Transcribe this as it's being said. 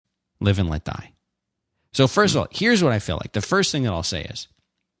Live and Let Die. So first of all, here's what I feel like. The first thing that I'll say is,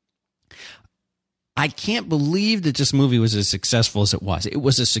 I can't believe that this movie was as successful as it was. It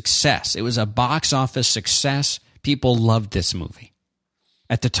was a success. It was a box office success. People loved this movie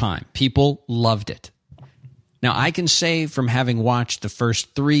at the time. People loved it. Now, I can say from having watched the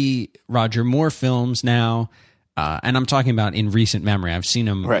first 3 Roger Moore films now, and I'm talking about in recent memory. I've seen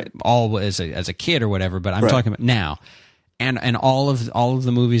them all as a kid or whatever, but I'm talking about now, and all of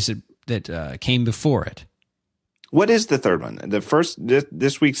the movies that came before it. What is the third one? The first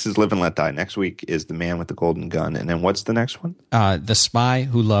this week's is Live and Let Die. Next week is The Man with the Golden Gun, and then what's the next one? The Spy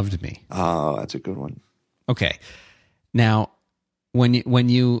Who Loved Me. Oh, that's a good one. Okay, now when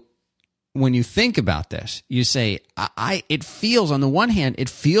you think about this, you say it feels, on the one hand, it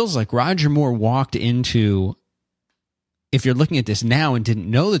feels like Roger Moore walked into. If you're looking at this now and didn't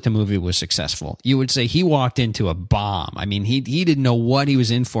know that the movie was successful, you would say he walked into a bomb. I mean, he didn't know what he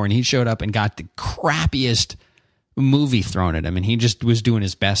was in for, and he showed up and got the crappiest movie thrown at him, and he just was doing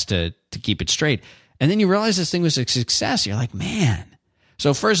his best to keep it straight. And then you realize this thing was a success. You're like, man.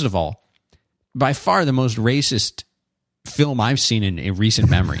 So first of all, by far the most racist film I've seen in recent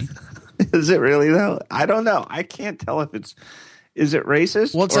memory. Is it really though? I don't know. I can't tell if is it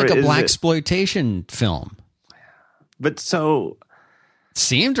racist? Well, it's like a blaxploitation film. But so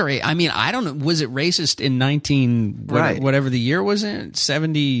seemed right. I mean, I don't know. Was it racist in whatever the year was in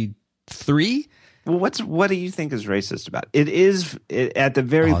 73? Well, what do you think is racist about it? It is at the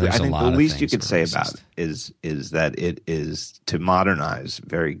very. I think the least you could say about it is that it is to modernize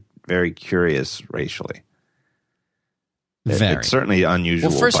very, very curious racially. It's certainly unusual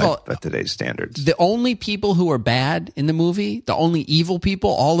by today's standards. The only people who are bad in the movie, the only evil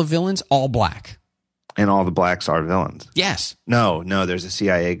people, all the villains, all black. And all the blacks are villains. Yes. No, there's a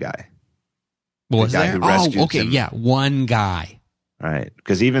CIA guy. Was there? Who okay, him. Yeah, one guy. Right,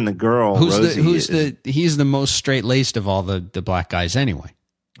 because even the girl he's the most straight-laced of all the black guys anyway.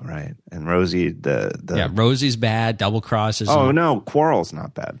 Right, and Rosie Rosie's bad. Double crosses. Oh no, Quarrel's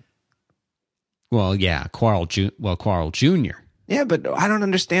not bad. Well, yeah, Quarrel Jr. Yeah, but I don't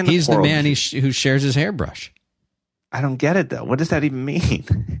understand. He's the man who shares his hairbrush. I don't get it though. What does that even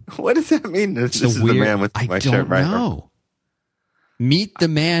mean? What does that mean? This is the man with my shirt right now. Meet the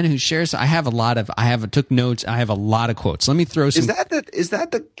man who shares. I took notes. I have a lot of quotes. Let me throw some. Does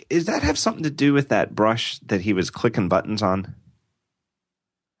that have something to do with that brush that he was clicking buttons on?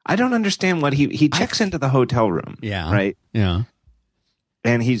 I don't understand what he checks into the hotel room. Yeah. Right. Yeah.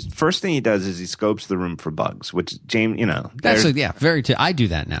 And first thing he does is he scopes the room for bugs, which James, I do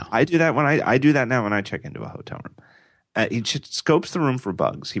that now. I do that now when I check into a hotel room. He scopes the room for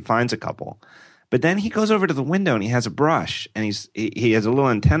bugs. He finds a couple. But then he goes over to the window and he has a brush and he has a little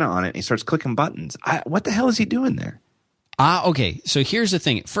antenna on it and he starts clicking buttons. What the hell is he doing there? Okay. So here's the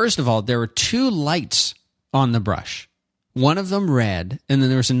thing. First of all, there were 2 lights on the brush. One of them red, and then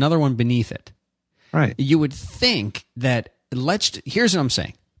there was another one beneath it. Right. You would think that here's what I'm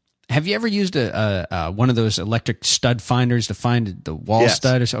saying. Have you ever used one of those electric stud finders to find the wall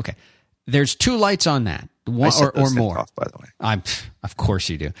stud? Okay. There's 2 lights on that. One or more. Off, by the way. Of course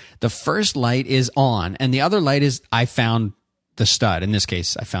you do. The first light is on, and the other light is I found the stud. In this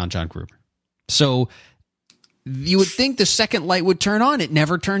case, I found John Gruber. So you would think the second light would turn on. It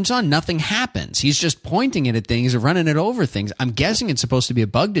never turns on. Nothing happens. He's just pointing it at things or running it over things. I'm guessing it's supposed to be a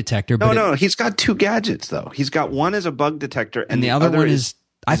bug detector. No. He's got 2 gadgets, though. He's got one as a bug detector, and the other one is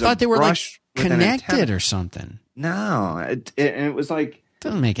I thought they were like connected or something. No. It was like.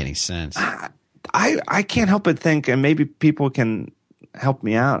 Doesn't make any sense. I can't help but think, and maybe people can help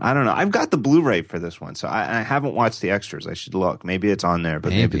me out. I don't know. I've got the Blu-ray for this one, so I haven't watched the extras. I should look. Maybe it's on there, but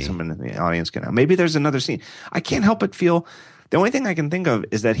maybe someone in the audience can help. Maybe there's another scene. I can't help but feel the only thing I can think of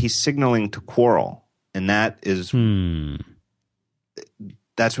is that he's signaling to Quarrel, and that is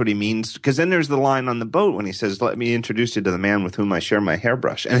that's what he means. Because then there's the line on the boat when he says, "Let me introduce you to the man with whom I share my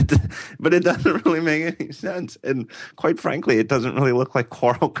hairbrush," but it doesn't really make any sense. And quite frankly, it doesn't really look like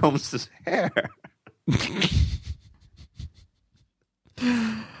Quarrel combs his hair.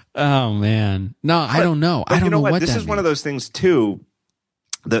 Oh man, no, I don't know. I don't know what this is. One of those things too.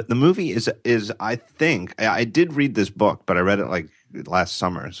 The movie is I think I did read this book, but I read it like last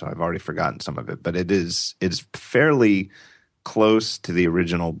summer, so I've already forgotten some of it. But it's fairly close to the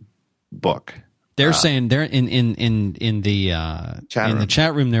original book. They're saying they're in the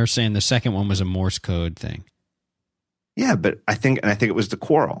chat room. They're saying the second one was a Morse code thing. Yeah, but I think it was the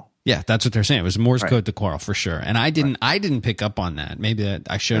Quarrel. Yeah, that's what they're saying. It was Morse code to Quarrel for sure. And I didn't pick up on that. Maybe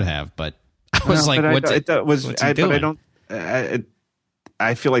I should have, but I was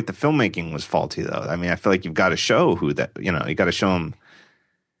I feel like the filmmaking was faulty though. I mean, I feel like you've got to show you got to show them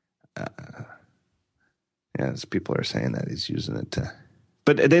Yes, people are saying that he's using it to.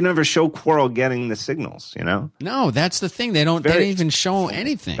 But they never show Quarrel getting the signals, you know? No, that's the thing. They don't even show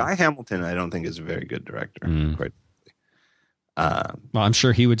anything. Guy Hamilton, I don't think, is a very good director. Quite. Well, I'm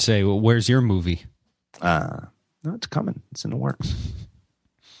sure he would say, well, where's your movie? No, it's coming. It's in the works.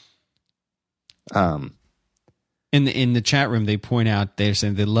 In the chat room, they point out, they're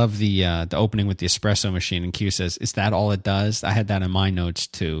saying they love the opening with the espresso machine, and Q says, is that all it does? I had that in my notes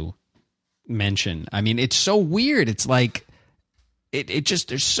to mention. I mean, it's so weird. It's like, it just,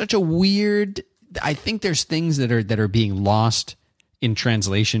 there's such a weird, I think there's things that are being lost in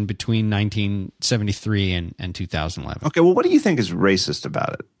translation between 1973 and 2011. Okay, well, what do you think is racist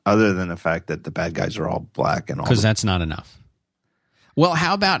about it, other than the fact that the bad guys are all black and all? Because that's not enough. Well,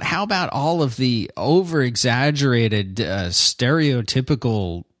 how about all of the over exaggerated,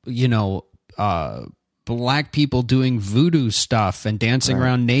 stereotypical, black people doing voodoo stuff and dancing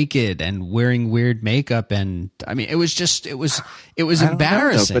around naked and wearing weird makeup, and I mean, it was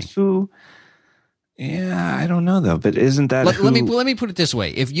embarrassing. But who? Yeah, I don't know though. But isn't that? Let me put it this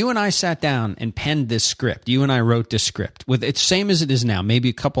way: if you and I sat down and penned this script, you and I wrote this script with it's same as it is now, maybe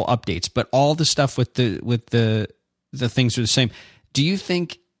a couple updates, but all the stuff with the things are the same. Do you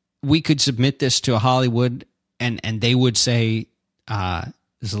think we could submit this to Hollywood and they would say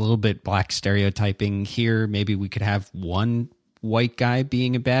there's a little bit black stereotyping here? Maybe we could have one white guy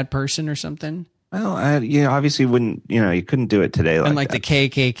being a bad person or something? Well, obviously wouldn't, you couldn't do it today. And like that. The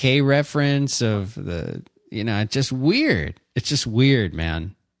KKK reference of it's just weird. It's just weird,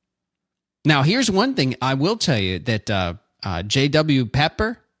 man. Now, here's one thing I will tell you that J.W.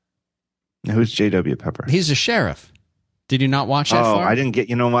 Pepper. Who's J.W. Pepper? He's a sheriff. Did you not watch that far? I didn't get.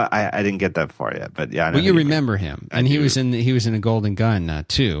 You know what? I didn't get that far yet. But yeah, I know. Well, you remember him, and he was in a Golden Gun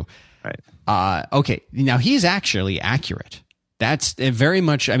too. Right. Okay. Now he's actually accurate. That's very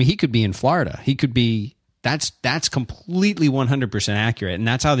much. I mean, he could be in Florida. He could be. That's completely 100% accurate, and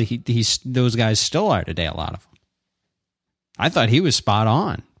that's how those guys still are today. A lot of them. I thought he was spot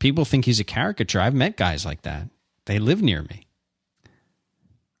on. People think he's a caricature. I've met guys like that. They live near me.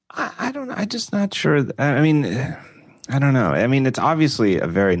 I don't know. I'm just not sure. I mean. I don't know. I mean, it's obviously a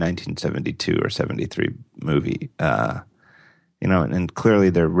very 1972 or 73 movie, and clearly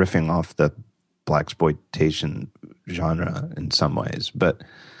they're riffing off the blaxploitation genre in some ways. But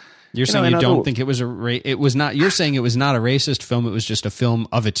you're saying you don't think it was it was not. You're saying it was not a racist film. It was just a film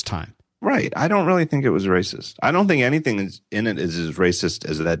of its time. Right. I don't really think it was racist. I don't think anything in it is as racist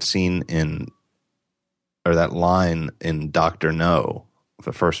as that scene or that line in Dr. No,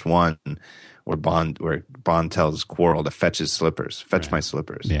 the first one. Where Bond tells Quarrel to fetch his slippers, my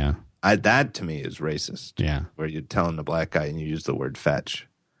slippers. Yeah, that to me is racist. Yeah, where you're telling the black guy and you use the word fetch.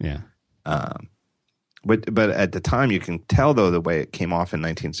 Yeah, but at the time you can tell though the way it came off in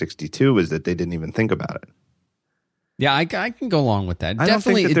 1962 was that they didn't even think about it. Yeah, I can go along with that.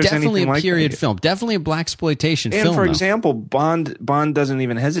 Definitely a period film. Definitely a blaxploitation film. And for example, Bond doesn't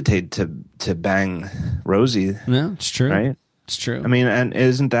even hesitate to bang Rosie. No, it's true. Right. It's true. I mean, and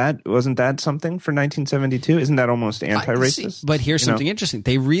wasn't that something for 1972? Isn't that almost anti-racist? But here's something interesting.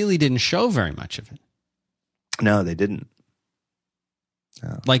 They really didn't show very much of it. No, they didn't.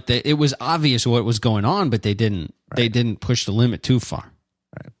 No. Like it was obvious what was going on, but they didn't. Right. They didn't push the limit too far.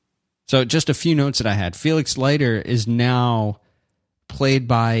 Right. So just a few notes that I had. Felix Leiter is now played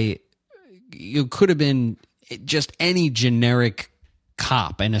by. You could have been just any generic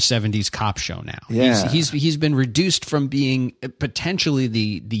cop in a 70s cop show now. Yeah. He's been reduced from being potentially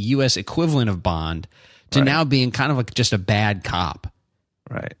the US equivalent of Bond to now being kind of like just a bad cop.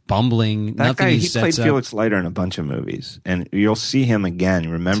 Right. Bumbling. That guy, he played Felix Leiter in a bunch of movies, and you'll see him again.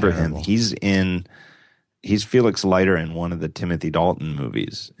 Remember him. He's Felix Leiter in one of the Timothy Dalton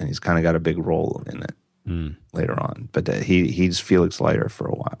movies, and he's kind of got a big role in it later on. But he's Felix Leiter for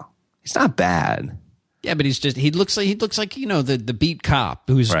a while. He's not bad. Yeah, but he looks like the beat cop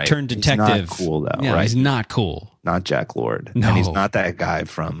who's turned detective. He's not cool though, yeah, right? He's not cool. Not Jack Lord. No. And he's not that guy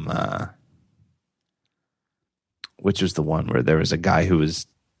from which was the one where there was a guy who was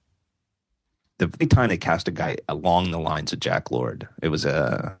the only time they cast a guy along the lines of Jack Lord. It was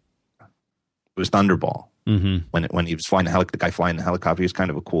Thunderball. Mm-hmm. When he was flying the guy flying the helicopter, he was kind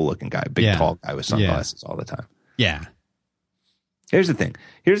of a cool looking guy, big tall guy with sunglasses all the time. Yeah. Here's the thing.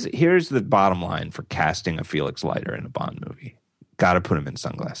 Here's the bottom line for casting a Felix Leiter in a Bond movie. Got to put him in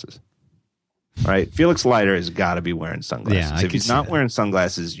sunglasses. Right? Felix Leiter has got to be wearing sunglasses. Yeah, if he's not wearing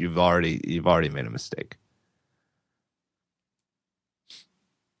sunglasses, you've already made a mistake.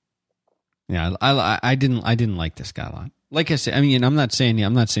 Yeah, I didn't like this guy a lot. Like I said, I mean, I'm not saying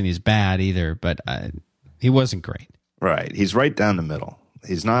he's bad either, but he wasn't great. Right. He's right down the middle.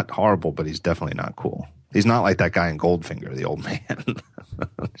 He's not horrible, but he's definitely not cool. He's not like that guy in Goldfinger, the old man.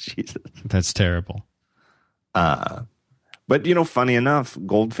 Jesus. That's terrible. But, you know, funny enough,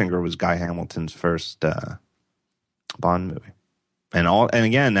 Goldfinger was Guy Hamilton's first Bond movie. And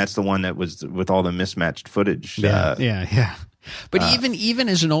again, that's the one that was with all the mismatched footage. Yeah. But even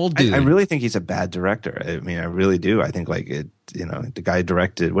as an old dude, I really think he's a bad director. I mean, I really do. I think the guy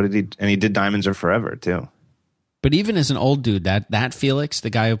directed and he did Diamonds Are Forever too. But even as an old dude, that Felix, the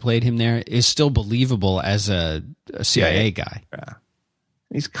guy who played him there, is still believable as a CIA guy. Yeah.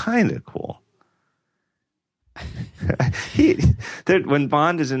 He's kind of cool. When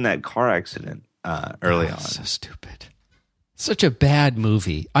Bond is in that car accident early on, so stupid. Such a bad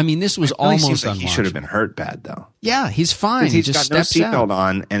movie. I mean, this was almost unwatchable. He should have been hurt bad though. Yeah, he's fine. He just got no steps out. seatbelt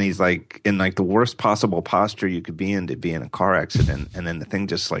on, and he's like in like the worst possible posture you could be in to be in a car accident, and then the thing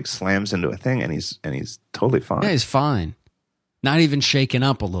just like slams into a thing, and he's totally fine. Yeah, he's fine. Not even shaken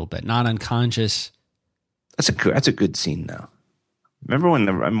up a little bit. Not unconscious. That's a good scene though. Remember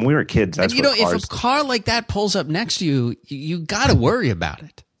when we were kids? That's if a car like that pulls up next to you, you got to worry about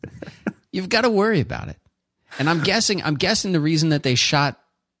it. You've got to worry about it. And I'm guessing the reason that they shot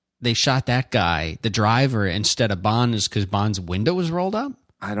that guy, the driver, instead of Bond is because Bond's window was rolled up.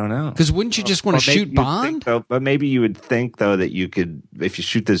 I don't know. Because wouldn't you just want to shoot Bond? But maybe you would think though that you could, if you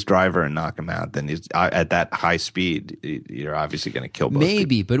shoot this driver and knock him out, then he's at that high speed, you're obviously going to kill both.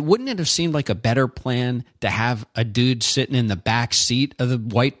 Maybe, but wouldn't it have seemed like a better plan to have a dude sitting in the back seat of the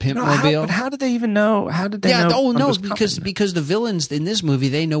white pimpmobile? How did they even know? How did they know? Oh no, because the villains in this movie,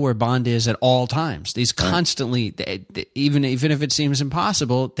 they know where Bond is at all times. These constantly, even if it seems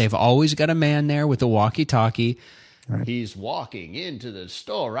impossible, they've always got a man there with a walkie-talkie. Right. He's walking into the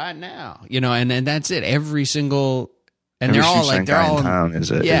store right now, and that's it. Every single, and they're all like,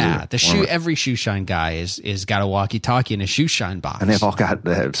 every shoe shine guy is got a walkie-talkie and a shoe shine box, and they've all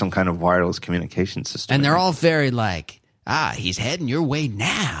got some kind of wireless communication system, and they're all very like, he's heading your way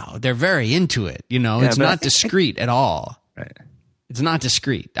now. They're very into it, It's not discreet at all. Right. It's not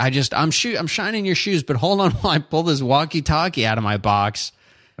discreet. I'm shining your shoes, but hold on while I pull this walkie-talkie out of my box,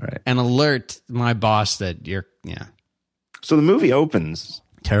 right, and alert my boss that you're. Yeah. So the movie opens.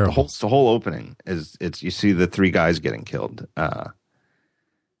 Terrible. The whole opening is you see the three guys getting killed.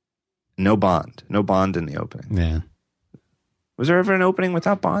 No Bond in the opening. Yeah. Was there ever an opening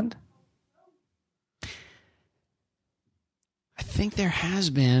without Bond? I think there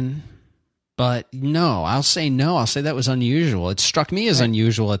has been, but no. I'll say no. I'll say that was unusual. It struck me as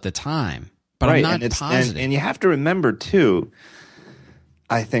unusual at the time, but I'm not positive. And you have to remember too.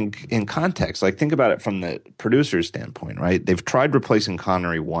 I think in context, like think about it from the producer's standpoint, right? They've tried replacing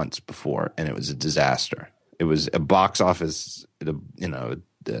Connery once before, and it was a disaster. It was a box office, it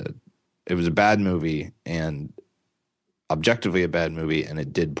was a bad movie, and objectively a bad movie, and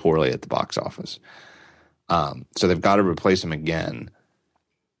it did poorly at the box office. So they've got to replace him again.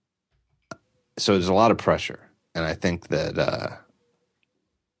 So there's a lot of pressure, and I think that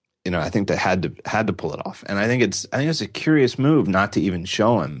I think they had to pull it off, and I think it's a curious move not to even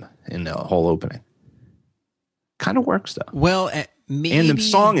show him in the whole opening. Kind of works though. Well, maybe, and the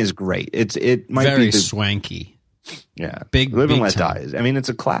song is great. It might very be swanky. Yeah, big. Live and Let Die. I mean, it's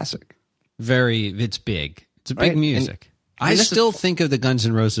a classic. It's big. It's a big music. I still think of the Guns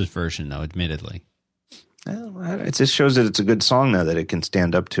N' Roses version, though. Admittedly, it just shows that it's a good song, though, that it can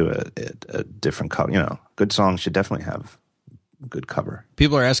stand up to a different cover. Good songs should definitely have a good cover.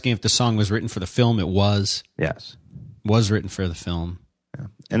 People are asking if the song was written for the film. It was. Yes, was written for the film. Yeah.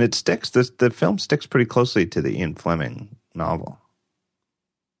 And it sticks. The film sticks pretty closely to the Ian Fleming novel.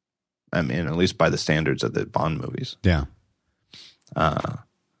 I mean, at least by the standards of the Bond movies. Yeah.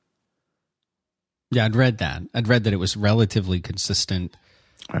 Yeah, I'd read that. It was relatively consistent.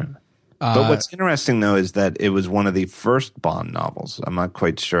 Right. But what's interesting, though, is that it was one of the first Bond novels. I'm not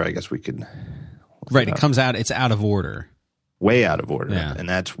quite sure. I guess we could. Right. It comes out. It's out of order. Way out of order. Yeah. And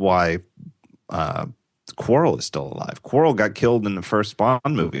that's why Quarrel is still alive. Quarrel got killed in the first Bond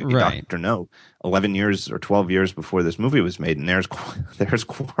movie. Right. Dr. No. 11 years or 12 years before this movie was made. And there's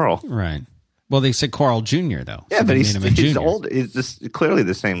Quarrel. Right. Well, they said Quarrel Jr., though. Yeah, so but he's old. He's just clearly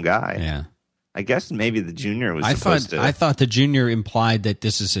the same guy. Yeah. I guess maybe the Junior was supposed to. I thought the Junior implied that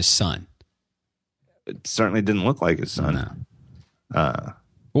this is his son. It certainly didn't look like his son. No.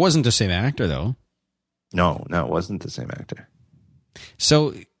 It wasn't the same actor, though. No, it wasn't the same actor.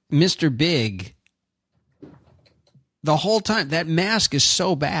 So, Mr. Big, the whole time, that mask is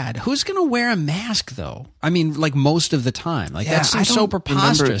so bad. Who's going to wear a mask, though? I mean, like most of the time. Like that seems so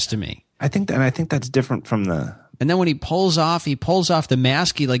preposterous to me. I think that's different from the... And then when he pulls off the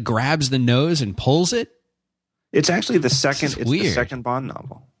mask, he like grabs the nose and pulls it. It's actually the second. It's weird. The second Bond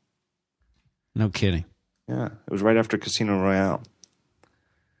novel. No kidding. Yeah, it was right after Casino Royale.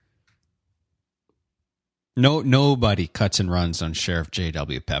 Nobody cuts and runs on Sheriff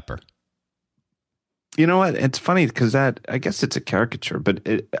J.W. Pepper. You know what? It's funny because I guess it's a caricature, but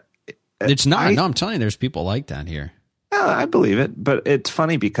it's not. No, I'm telling you, there's people like that here. I believe it, but it's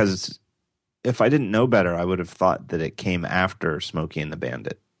funny because if I didn't know better, I would have thought that it came after Smokey and the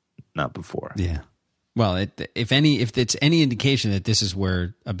Bandit, not before. Yeah. Well, if it's any indication that this is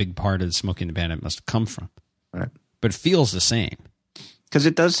where a big part of the Smokey and the Bandit must have come from, right? But it feels the same. Because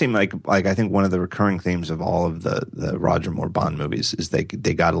it does seem like I think one of the recurring themes of all of the Roger Moore Bond movies is they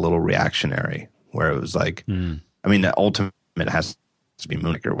got a little reactionary, where it was like, I mean, the ultimate has to be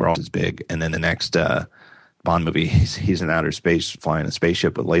Moonraker, where all is big, and then the next Bond movie, he's in outer space flying a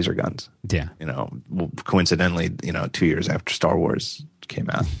spaceship with laser guns. Yeah, coincidentally, 2 years after Star Wars came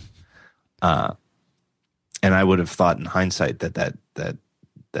out, and I would have thought in hindsight that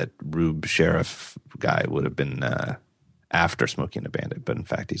Rube Sheriff guy would have been after Smokey and the Bandit, but in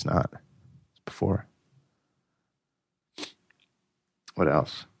fact he's not. It's before. What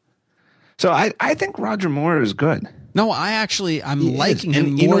else? So I think Roger Moore is good. No, I'm liking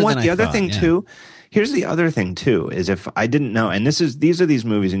him more. You know what? Than the I other thought, thing too. Here's the other thing too: is if I didn't know, and these are these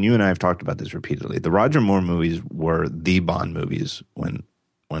movies, and you and I have talked about this repeatedly. The Roger Moore movies were the Bond movies when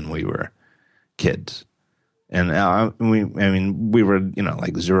we were kids, and we were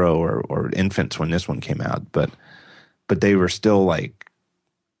like 0 or infants when this one came out, but they were still like,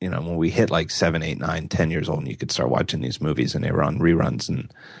 when we hit like 7, 8, 9, 10 years old, and you could start watching these movies, and they were on reruns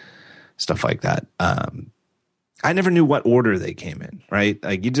and stuff like that. I never knew what order they came in, right?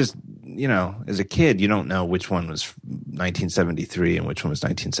 Like you just, as a kid, you don't know which one was 1973 and which one was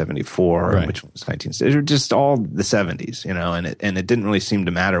 1974 right. and which one was 1970. They were just all the 70s, and it didn't really seem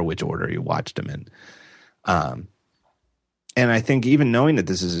to matter which order you watched them in. And I think even knowing that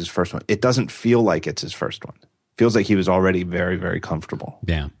this is his first one, it doesn't feel like it's his first one. It feels like he was already very, very comfortable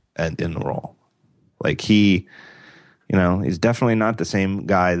in the role. Like he's definitely not the same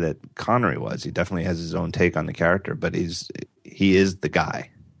guy that Connery was. He definitely has his own take on the character, but he is the guy.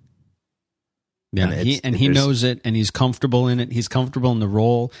 Yeah, he knows it, and he's comfortable in it. He's comfortable in the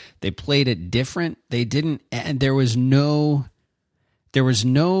role. They played it different. They didn't, and there was no.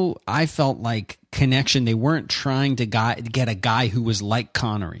 I felt like connection. They weren't trying to get a guy who was like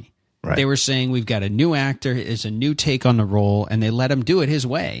Connery. Right. They were saying we've got a new actor. It's a new take on the role, and they let him do it his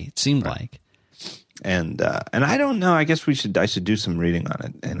way. It seemed like. And I don't know. I guess I should do some reading on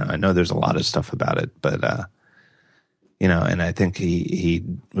it. And I know there's a lot of stuff about it, but and I think he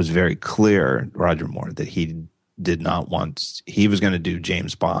was very clear, Roger Moore, that he did not want. He was going to do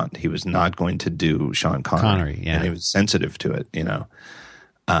James Bond. He was not going to do Sean Connery. Yeah. And he was sensitive to it.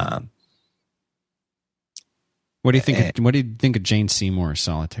 What do you think? What do you think of Jane Seymour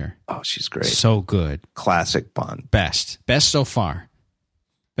Solitaire? Oh, she's great. So good. Classic Bond. Best so far.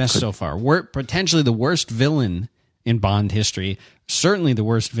 So far. Potentially the worst villain in Bond history. Certainly the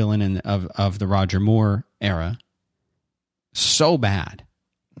worst villain of the Roger Moore era. So bad.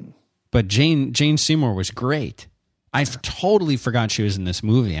 But Jane Seymour was great. I totally forgot she was in this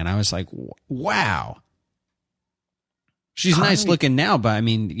movie, and I was like, wow. She's nice looking now, but I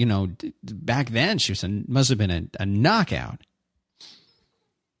mean, back then she must have been a knockout.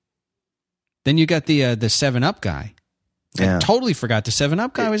 Then you got the 7-Up guy. Yeah. I totally forgot the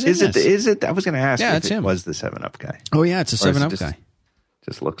 7-Up guy was in this. Is it? I was going to ask if it's him. Was the 7-Up guy. Oh, yeah, it's a 7-Up guy.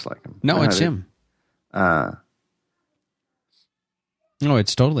 Just looks like him. No, it's him. No,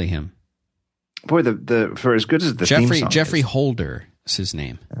 it's totally him. Boy, for as good as the theme song Jeffrey Holder is his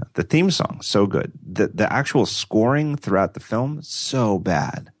name. Yeah, the theme song, so good. The actual scoring throughout the film, so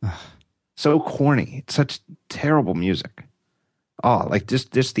bad. So corny. It's such terrible music. Oh, like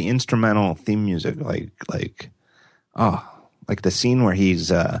just the instrumental theme music, like the scene where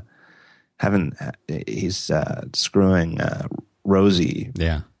he's screwing Rosie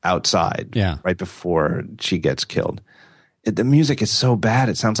outside right before she gets killed. The music is so bad.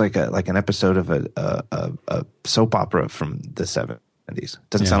 It sounds like an episode of a soap opera from the 70s. It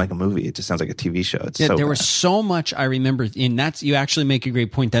doesn't sound like a movie. It just sounds like a TV show. It's so there bad. was so much I remember, and you actually make a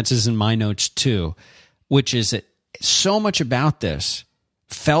great point. That's in my notes too, which is that so much about this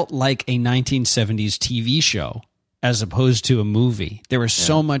felt like a 1970s TV show as opposed to a movie. There was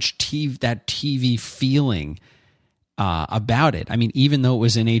so much that TV feeling about it. I mean, even though it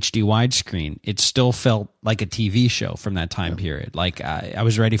was in HD widescreen, it still felt like a TV show from that time period. Like I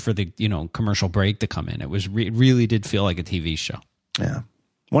was ready for the commercial break to come in. It was really did feel like a TV show. Yeah.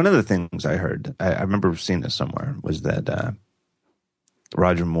 One of the things I heard, I remember seeing this somewhere, was that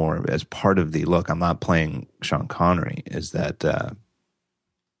Roger Moore, as part of the look, I'm not playing Sean Connery, is that,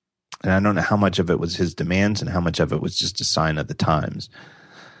 and I don't know how much of it was his demands and how much of it was just a sign of the times,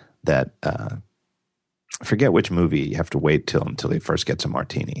 that I forget which movie you have to wait until he first gets a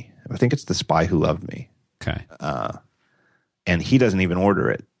martini. I think it's The Spy Who Loved Me. Okay. And he doesn't even order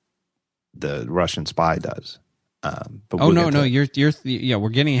it. The Russian spy does. But no, you're we're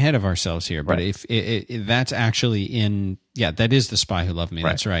getting ahead of ourselves here. But right. if that's actually in, that is The Spy Who Loved Me.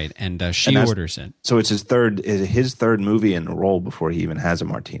 Right. That's right, and she orders it. So it's his third movie in a role before he even has a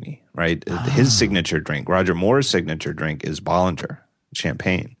martini. Right, his signature drink, Roger Moore's signature drink, is Bollinger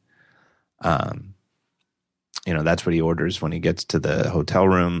champagne. That's what he orders when he gets to the hotel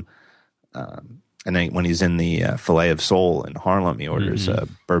room. And then when he's in the Filet of Soul in Harlem, he orders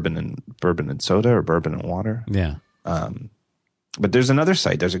bourbon and soda or bourbon and water. Yeah. But there's another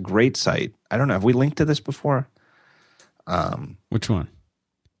site. There's a great site. I don't know. Have we linked to this before? Which one?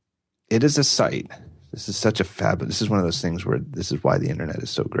 It is a site. This is such a fabulous. This is one of those things where this is why the internet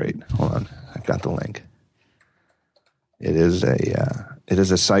is so great. Hold on, I've got the link. It is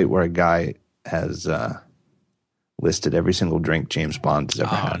a site where a guy has listed every single drink James Bond has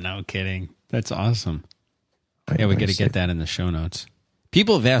ever had. Oh, no kidding. That's awesome. Yeah, we got to get that in the show notes.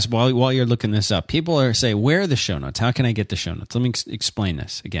 People have asked while you're looking this up. People are saying, "Where are the show notes? How can I get the show notes?" Let me explain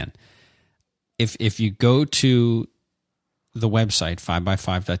this again. If you go to the website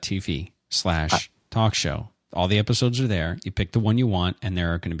 5by5.tv/talk show, all the episodes are there. You pick the one you want, and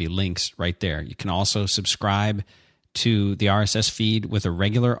there are going to be links right there. You can also subscribe to the RSS feed with a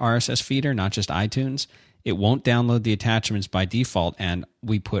regular RSS feeder, not just iTunes. It won't download the attachments by default, and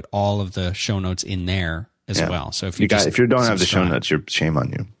we put all of the show notes in there as well. So if you don't have the show notes, shame on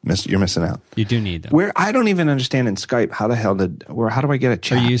you. You're missing out. You do need them. Where I don't even understand in Skype, how do I get a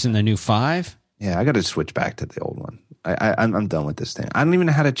chat? Are you using the new 5? Yeah, I got to switch back to the old one. I'm done with this thing. I don't even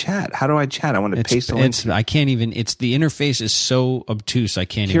know how to chat. How do I chat? I want to paste the link. I can't even. The interface is so obtuse. I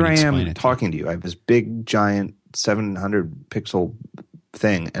can't even explain it. Here I am talking to you. I have this big, giant 700 pixel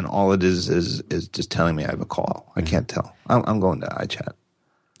thing, and all it is just telling me I have a call. I can't tell. I'm going to iChat.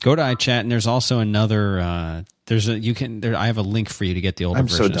 Go to iChat, and there's also another. I have a link for you to get the older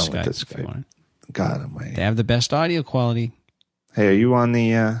version of Skype. I'm so done with this Skype. God Almighty. They have the best audio quality. Hey, are you on the?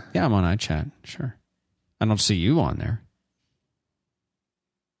 Yeah, I'm on iChat. Sure. I don't see you on there.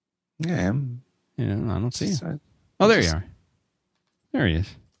 Yeah, I am. Yeah, I don't see you. Oh, there you are. There he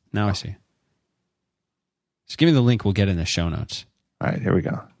is. Now I see. Just give me the link. We'll get in the show notes. All right, here we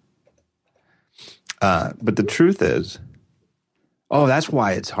go. But the truth is, that's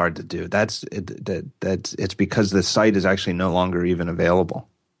why it's hard to do. It's because the site is actually no longer even available.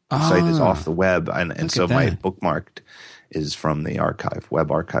 The site is off the web, and so my bookmarked is from the archive,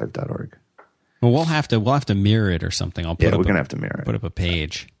 webarchive.org. Well, we'll have to mirror it or something. We're gonna have to mirror it. Put up a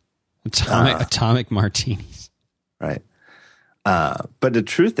page. Atomic martinis. Right. But the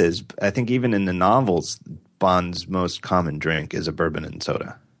truth is, I think even in the novels, Bond's most common drink is a bourbon and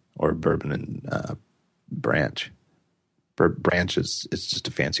soda, or bourbon and branch. Branch is just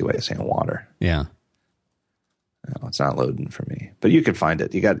a fancy way of saying water. Yeah. No, it's not loading for me, but you can find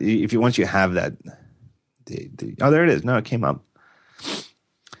it. Once you have that. There it is. No, it came up.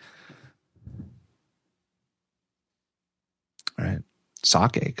 All right.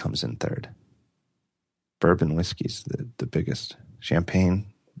 Sake comes in third. Bourbon whiskey's the biggest. Champagne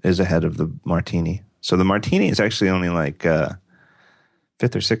is ahead of the martini. So the martini is actually only like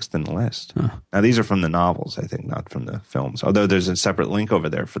fifth or sixth in the list. Huh. Now these are from the novels, I think, not from the films. Although there's a separate link over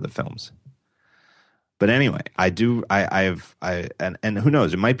there for the films. But anyway, and who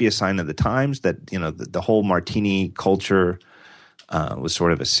knows? It might be a sign of the times that the whole martini culture was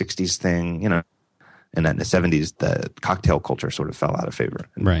sort of a '60s thing, and then in the '70s the cocktail culture sort of fell out of favor,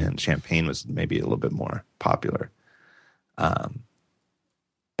 and champagne was maybe a little bit more popular.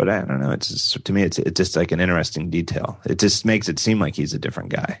 But I don't know. To me, it's just like an interesting detail. It just makes it seem like he's a different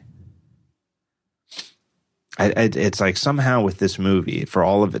guy. It's like somehow with this movie, for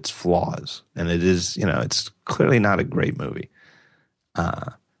all of its flaws, and it is, it's clearly not a great movie.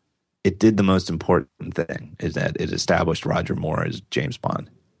 It did the most important thing, is that it established Roger Moore as James Bond.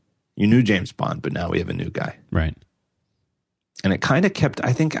 You knew James Bond, but now we have a new guy. Right. And it kind of kept,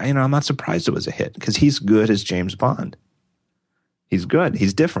 I think, I'm not surprised it was a hit, because he's good as James Bond. He's good.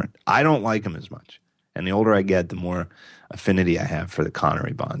 He's different. I don't like him as much. And the older I get, the more affinity I have for the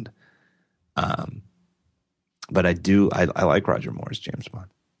Connery Bond. But I like Roger Moore as James Bond.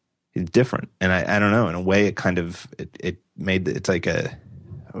 He's different. And I don't know, in a way it kind of, it's like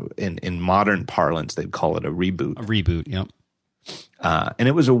in modern parlance, they'd call it a reboot. A reboot, yep. And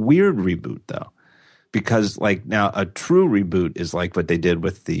it was a weird reboot, though, because like now a true reboot is like what they did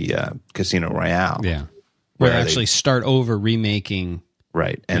with the Casino Royale. Yeah. Where they actually start over remaking.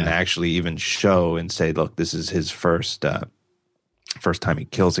 Right. And actually even show and say, look, this is his first time he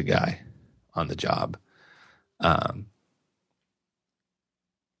kills a guy on the job.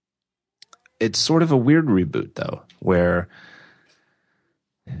 It's sort of a weird reboot, though, where,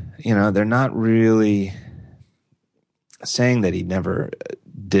 they're not really saying that he never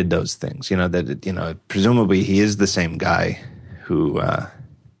did those things. Presumably he is the same guy who,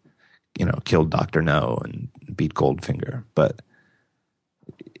 killed Dr. No and beat Goldfinger. But,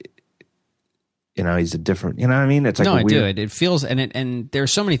 he's a different, you know what I mean? It's like I do. It feels, and there are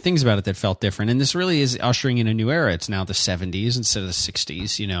so many things about it that felt different. And this really is ushering in a new era. It's now the 70s instead of the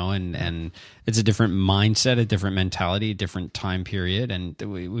 60s, and it's a different mindset, a different mentality, a different time period. And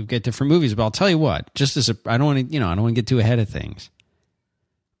we've got different movies. But I'll tell you what, just as I don't want to get too ahead of things.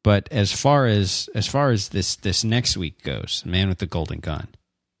 But as far as this next week goes, Man with the Golden Gun,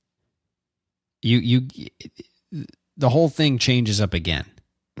 the whole thing changes up again.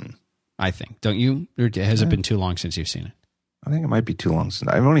 I think, don't you? Or has it been too long since you've seen it? I think it might be too long since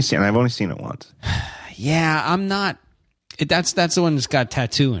I've only seen it once. Yeah, I'm not. That's the one that's got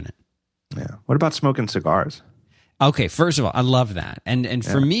tattoo in it. Yeah. What about smoking cigars? Okay, first of all, I love that, and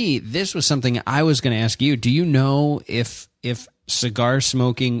for me, this was something I was going to ask you. Do you know if cigar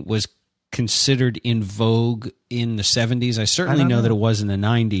smoking was considered in vogue in the 70s? I certainly know that it was in the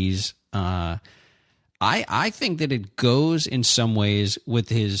 90s. I think that it goes in some ways with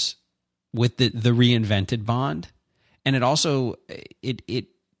the reinvented Bond, and it also it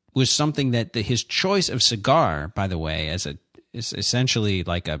was something that his choice of cigar, by the way, is essentially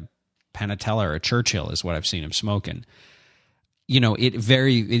like a Panatella or a Churchill is what I've seen him smoking. It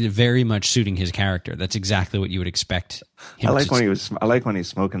very much suiting his character. That's exactly what you would expect him I like when he's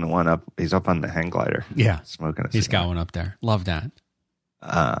smoking the one up. He's up on the hang glider. Yeah, smoking. He's got one up there. Love that.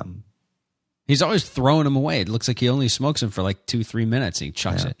 He's always throwing them away. It looks like he only smokes them for like 2-3 minutes. And he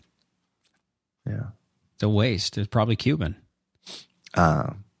chucks it. Yeah. It's a waste. It's probably Cuban.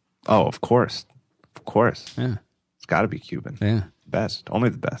 Of course. Of course. Yeah. It's got to be Cuban. Yeah. Best. Only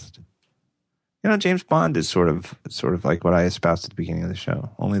the best. James Bond is sort of like what I espoused at the beginning of the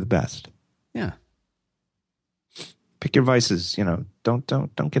show. Only the best. Yeah. Pick your vices, don't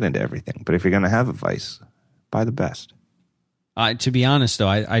get into everything. But if you're going to have a vice, buy the best. To be honest, though,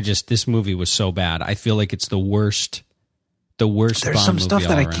 I just, this movie was so bad. I feel like it's the worst There's Bond some stuff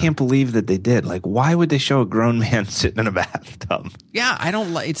that I can't believe that they did. Like, why would they show a grown man sitting in a bathtub? Yeah, I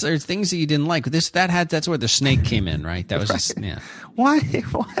don't like. There's things that you didn't like. That's where the snake came in, right? That was right. Just, yeah. Why?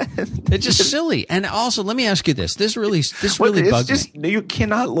 What? It's just silly. And also, let me ask you this. This really bugged me. You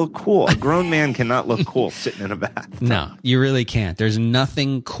cannot look cool. A grown man cannot look cool sitting in a bathtub. No, you really can't. There's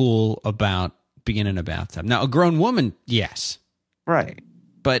nothing cool about being in a bathtub. Now, a grown woman, yes. Right.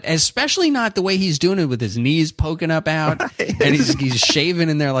 But especially not the way he's doing it with his knees poking up out, right. And he's shaving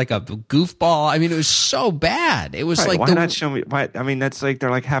in there like a goofball. I mean, it was so bad. It was right. Why not show me? Why? I mean, that's like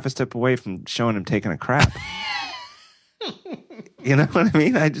they're like half a step away from showing him taking a crap. You know what I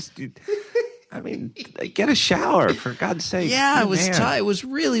mean? Get a shower for God's sake. Yeah, it was. It was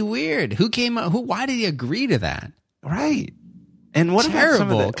really weird. Who came up? Why did he agree to that? Right. And what terrible? About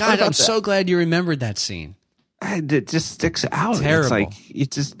some of the, God, I'm so glad you remembered that scene. It just sticks out. Terrible.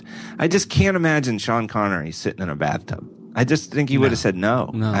 It's like I just can't imagine Sean Connery sitting in a bathtub. I just think he would have said no.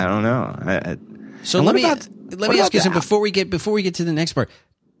 I don't know. So let me ask you something before we get to the next part.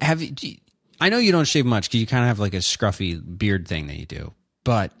 I know you don't shave much because you kind of have like a scruffy beard thing that you do,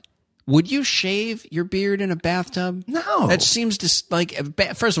 but would you shave your beard in a bathtub? No. That seems to like.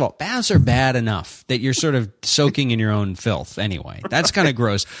 First of all, baths are bad enough that you're sort of soaking in your own filth anyway. That's kind of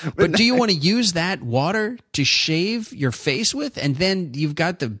gross. But do you want to use that water to shave your face with, and then you've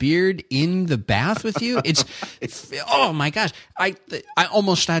got the beard in the bath with you? It's oh my gosh! I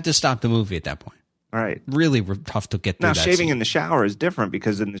almost had to stop the movie at that point. Right. Really tough to get through. Now that shaving scene. In the shower is different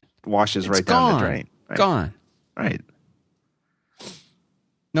because then it washes right gone. Down the drain. Right? Gone. Right.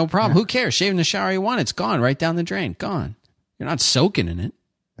 No problem. Yeah. Who cares? Shave in the shower you want. It's gone right down the drain. Gone. You're not soaking in it.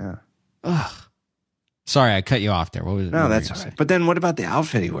 Yeah. Ugh. Sorry, I cut you off there. What was it? No, that's all right. But then what about the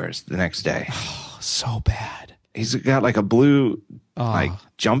outfit he wears the next day? Oh, so bad. He's got like a blue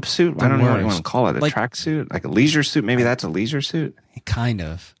jumpsuit. I don't know what you want to call it. A tracksuit? Like a leisure suit? Maybe that's a leisure suit? Kind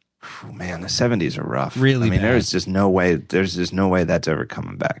of. Oh, man, the 70s are rough. Really bad. There's just no way that's ever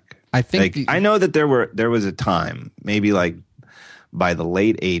coming back. I think I know that there was a time, maybe like by the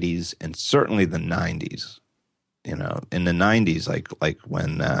late 80s and certainly the 90s, in the 90s, like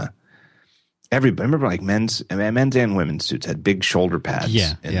when everybody, remember like men's and women's suits had big shoulder pads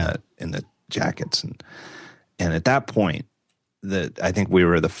in the jackets. And at that point, I think we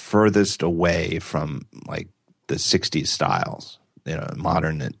were the furthest away from like the 60s styles,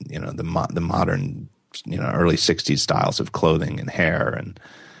 modern, the modern, early 60s styles of clothing and hair and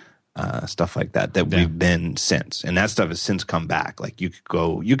stuff like that we've been since. And that stuff has since come back. Like you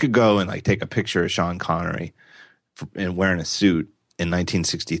could go and like take a picture of Sean Connery and wearing a suit in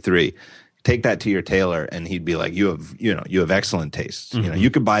 1963. Take that to your tailor, and he'd be like, "You have excellent taste. Mm-hmm.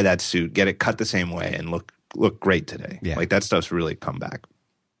 You could buy that suit, get it cut the same way, and look great today." Yeah. Like that stuff's really come back.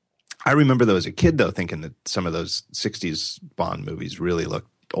 I remember though as a kid though thinking that some of those 60s Bond movies really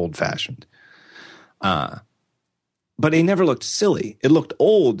looked old fashioned. But they never looked silly. It looked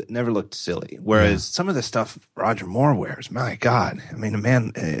old, it never looked silly. Whereas some of the stuff Roger Moore wears, my God, I mean, the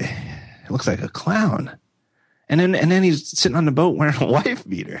man it looks like a clown. And then he's sitting on the boat wearing a wife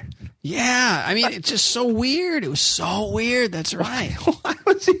beater. Yeah, I mean, it's just so weird. It was so weird. That's right. Why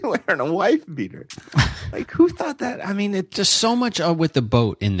was he wearing a wife beater? Like, who thought that? I mean, it just so much with the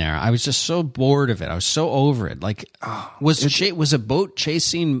boat in there. I was just so bored of it. I was so over it. Like, was a boat chase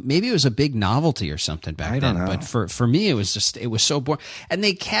scene? Maybe it was a big novelty or something back then. Know. But for me, it was so boring. And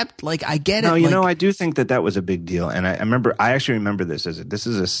they kept like, I get it. No, I do think that was a big deal. And I actually remember this this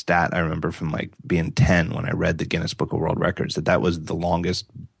is a stat I remember from like being 10 when I read the Guinness Book of World Records that was the longest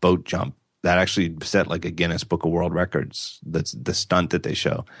boat jump that actually set like a Guinness Book of World Records. That's the stunt that they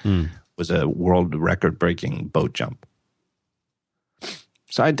show was a world record breaking boat jump.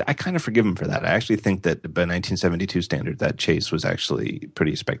 So I kind of forgive him for that. I actually think that by 1972 standard, that chase was actually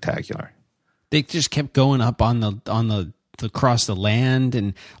pretty spectacular. They just kept going up on the across the land,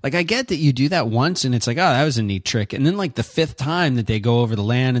 and like I get that you do that once and it's like, oh, that was a neat trick, and then like the fifth time that they go over the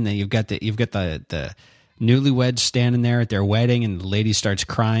land and then you've got the newlyweds standing there at their wedding and the lady starts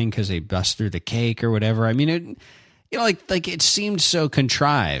crying because they bust through the cake or whatever. I mean, like it seemed so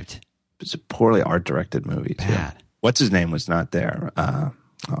contrived. It's a poorly art directed movie too. Bad. What's his name was not there. Oh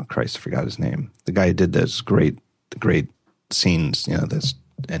Christ, I forgot his name. The guy who did those great scenes,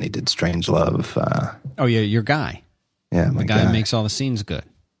 and he did Strange Love. Oh yeah, your guy. Yeah, the guy who makes all the scenes good.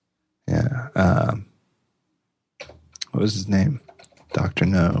 Yeah. What was his name? Dr.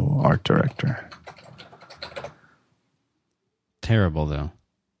 No, art director. Terrible though.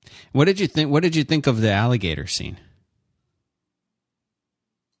 What did you think? What did you think of the alligator scene?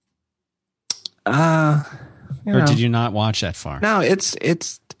 Or did you not watch that far? No, it's.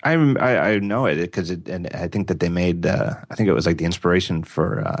 I know it because and I think that they made. I think it was like the inspiration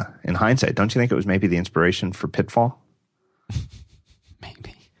for. In hindsight, don't you think it was maybe the inspiration for Pitfall?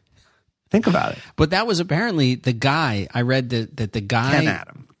 Maybe. Think about it. But that was apparently the guy. I read that the guy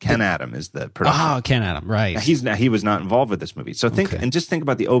Ken Adam is the producer. Oh, Ken Adam, right? He was not involved with this movie. So think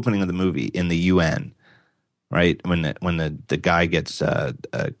about the opening of the movie in the UN, right? When the guy gets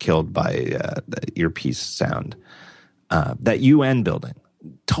killed by the earpiece sound, that UN building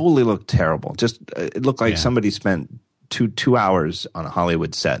totally looked terrible. Just it looked like somebody spent two hours on a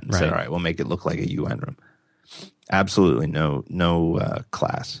Hollywood set and said, "All right, we'll make it look like a UN room." Absolutely no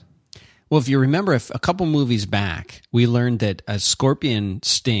class. Well, if you remember, a couple movies back, we learned that a scorpion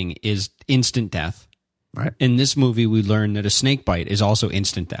sting is instant death. Right. In this movie, we learned that a snake bite is also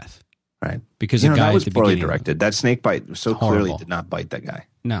instant death. Right. Because the guy that was at the poorly beginning, directed. That snake bite so clearly did not bite that guy.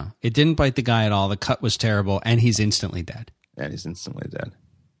 No, it didn't bite the guy at all. The cut was terrible, and he's instantly dead. And he's instantly dead.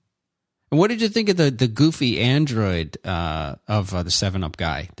 And what did you think of the goofy android of the 7-Up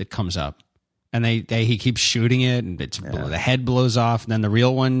guy that comes up? And he keeps shooting it, and the head blows off, and then the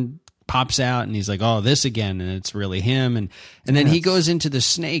real one pops out, and he's like, "Oh, this again," and it's really him. And then he goes into the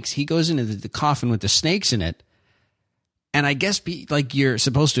snakes. He goes into the coffin with the snakes in it. And I guess like you're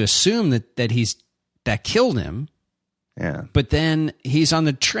supposed to assume that killed him. Yeah. But then he's on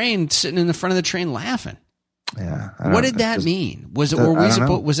the train, sitting in the front of the train, laughing. Yeah. What did that mean? Was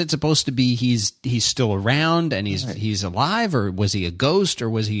it supposed to be he's still around and he's alive, or was he a ghost, or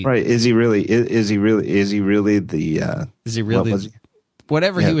was he right? Is he really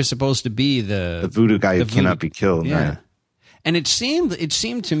whatever he was supposed to be, the voodoo guy who cannot be killed? Yeah. Right? And it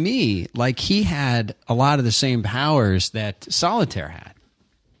seemed to me like he had a lot of the same powers that Solitaire had.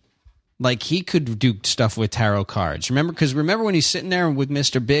 Like he could do stuff with tarot cards. Remember when he's sitting there with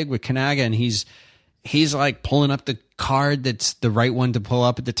Mr. Big with Kanaga, and he's like pulling up the card that's the right one to pull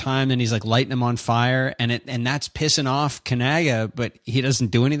up at the time, and he's like lighting him on fire, and that's pissing off Kanaga, but he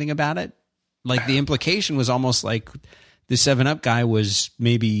doesn't do anything about it. Like the implication was almost like the 7-Up guy was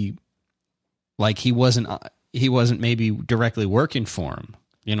maybe like he wasn't maybe directly working for him.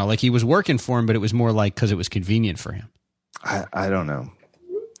 Like he was working for him, but it was more like because it was convenient for him. I don't know.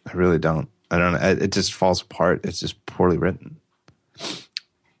 I really don't. I don't know. It just falls apart. It's just poorly written.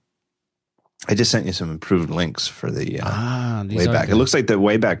 I just sent you some improved links for the Wayback. It looks like the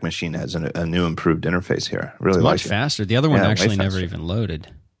Wayback machine has a new improved interface here. Really it's like much faster. The other one actually never even loaded.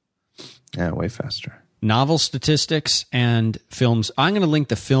 Yeah, way faster. Novel statistics and films. I'm going to link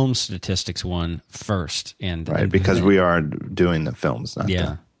the film statistics one first, because we are doing the films.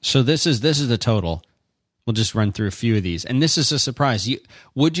 So this is the total. We'll just run through a few of these, and this is a surprise.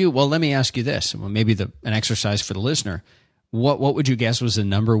 Would you? Well, let me ask you this. Well, maybe an exercise for the listener. What would you guess was the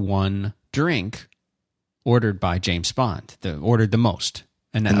number one drink ordered by James Bond? Ordered the most,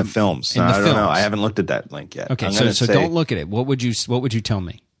 and in the films. I don't know. I haven't looked at that link yet. Okay, so don't look at it. What would you tell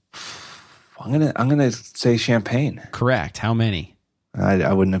me? I'm gonna say champagne. Correct. How many?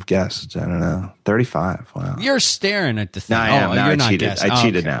 I wouldn't have guessed. I don't know. 35. Wow. You're staring at the thing. No, I am. You're not cheated. guessing. I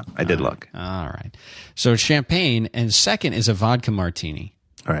cheated now. I did look. All right. So champagne, and second is a vodka martini.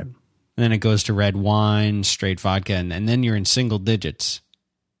 All right. And then it goes to red wine, straight vodka, and then you're in single digits.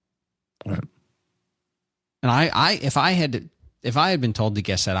 All right. And if I had been told to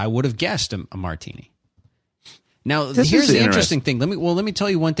guess that, I would have guessed a martini. Now, here's the interesting thing. Let me tell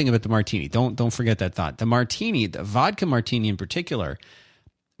you one thing about the martini. Don't forget that thought. The martini, the vodka martini in particular,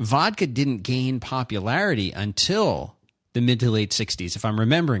 vodka didn't gain popularity until the mid to late 60s, if I'm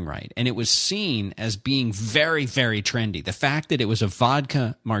remembering right. And it was seen as being very, very trendy. The fact that it was a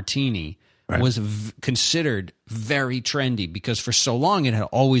vodka martini was considered very trendy because for so long it had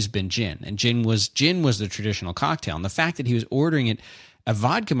always been gin. And gin was the traditional cocktail. And the fact that he was ordering it a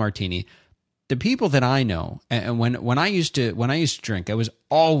vodka martini, the people that I know, and when I used to drink, I was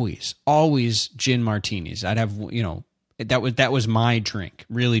always gin martinis. I'd have, that was my drink,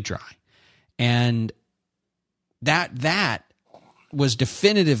 really dry, and that was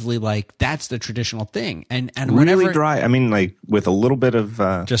definitively like that's the traditional thing. And really dry. I mean, like with a little bit of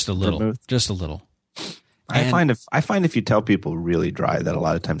just a little. I find if you tell people really dry, that a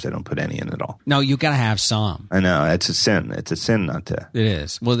lot of times they don't put any in at all. No, you got to have some. I know it's a sin. It's a sin not to. It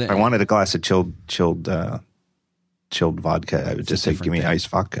is. Well, if I wanted a glass of chilled vodka, I would just say, "Give me iced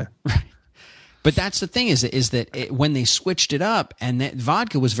vodka." Right. But that's the thing is that when they switched it up, and that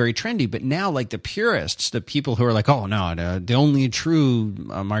vodka was very trendy, but now like the purists, the people who are like, "Oh no, the only true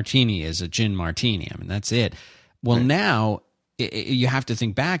martini is a gin martini." I mean, that's it. Well, now. You have to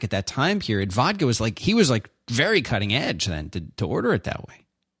think back at that time period. Vodka was he was very cutting edge then to order it that way.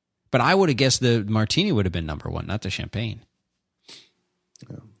 But I would have guessed the martini would have been number one, not the champagne.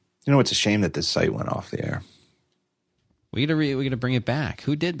 You know, it's a shame that this site went off the air. We got to bring it back.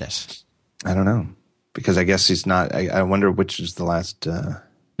 Who did this? I don't know, because I guess he's not. I wonder which is the last.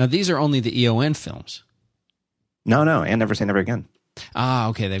 Now these are only the EON films. No, and Never Say Never Again. Ah,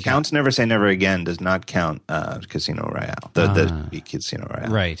 okay. Counts Never Say Never Again does not count Casino Royale, the Casino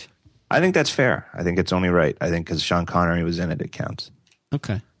Royale. Right. I think that's fair. I think it's only right. I think because Sean Connery was in it, it counts.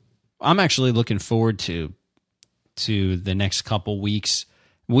 Okay. I'm actually looking forward to the next couple weeks.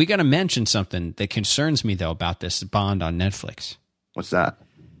 We got to mention something that concerns me, though, about this Bond on Netflix. What's that?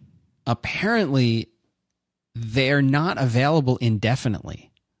 Apparently, they're not available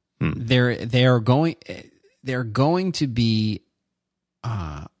indefinitely. They're going to be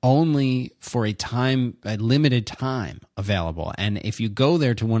only for a limited time available. And if you go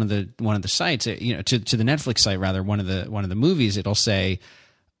there to one of the sites, to the Netflix site rather, one of the movies, it'll say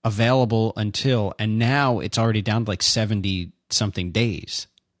available until, and now it's already down to 70 something days.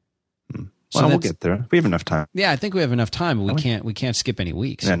 So we'll get there. We have enough time. Yeah, I think we have enough time, but we can't skip any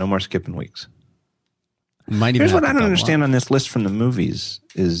weeks. Yeah, no more skipping weeks. Here's what I don't understand on this list from the movies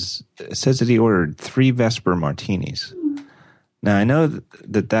is it says that he ordered 3 Vesper martinis. Now, I know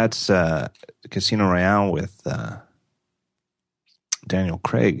that's Casino Royale with Daniel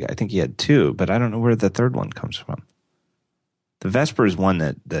Craig. I think he had 2, but I don't know where the third one comes from. The Vesper is one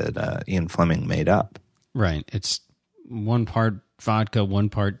that Ian Fleming made up. Right. It's 1 part vodka, 1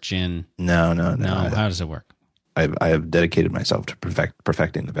 part gin. No. How does it work? I have dedicated myself to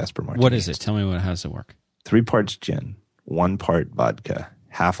perfecting the Vesper martini. What is it? Tell me how does it work? 3 parts gin, 1 part vodka,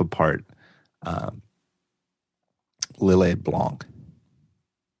 half a part Lillet Blanc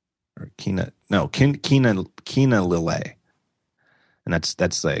or Quina Lillet, and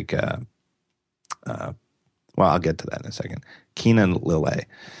that's like well, I'll get to that in a second. Quina Lillet,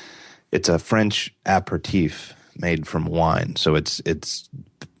 it's a French aperitif made from wine, so it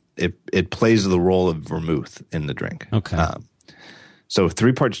plays the role of vermouth in the drink. Okay, so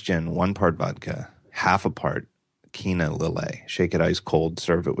 3 parts gin, 1 part vodka, half a part Quina Lillet. Shake it ice cold.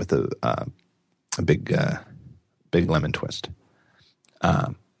 Serve it with a big lemon twist.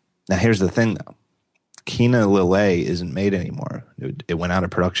 Now, here's the thing, though. Quina Lillet isn't made anymore. It went out of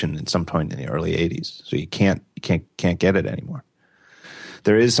production at some point in the early 80s, so you can't get it anymore.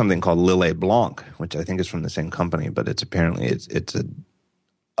 There is something called Lillet Blanc, which I think is from the same company, but it's apparently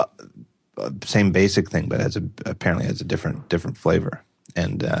a same basic thing, but apparently has a different flavor.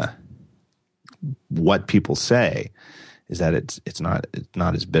 And what people say is that it's not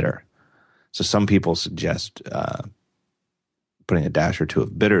as bitter. So some people suggest putting a dash or two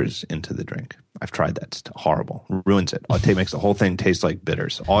of bitters into the drink. I've tried that. It's horrible. Ruins it. It makes the whole thing taste like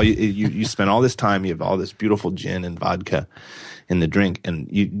bitters. All you spend all this time, you have all this beautiful gin and vodka in the drink, and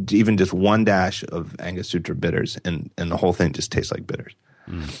you even just one dash of Angostura bitters, and the whole thing just tastes like bitters.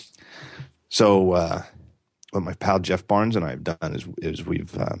 So what my pal Jeff Barnes and I have done is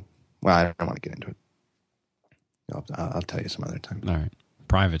we've I don't want to get into it. I'll tell you some other time. All right,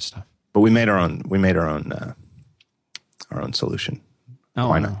 private stuff. But we made our own solution.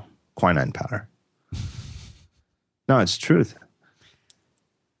 Quinine powder. No, it's truth.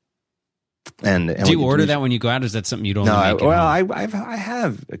 And do you order that when you go out? Is that something you don't? No, I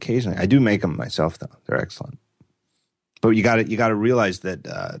have occasionally. I do make them myself though. They're excellent. But you got to realize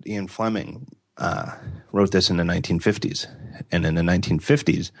that Ian Fleming wrote this in the 1950s, and in the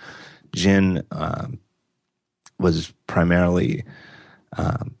 1950s, gin was primarily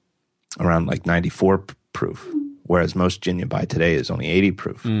around like 94 proof, whereas most gin you buy today is only 80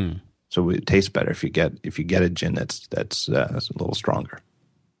 proof. So it tastes better if you get a gin that's a little stronger.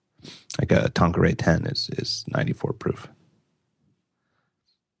 Like a Tanqueray 10 is 94 proof.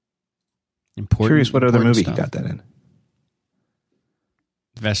 Curious what other movie he got that in.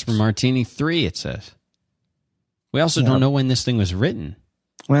 Vesper Martini 3, it says. We also don't know when this thing was written.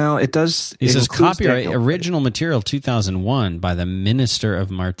 Well, it does. He says copyright original material 2001 by the Minister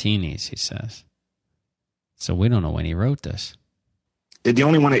of Martinis, he says. So we don't know when he wrote this. The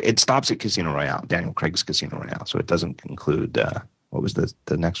only one, it stops at Casino Royale, Daniel Craig's Casino Royale, so it doesn't include, what was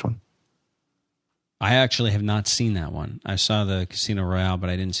the next one? I actually have not seen that one. I saw the Casino Royale, but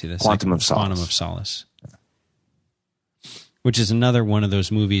I didn't see the Quantum of Solace. Quantum of Solace. Which is another one of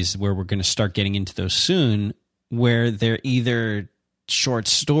those movies where we're going to start getting into those soon, where they're either short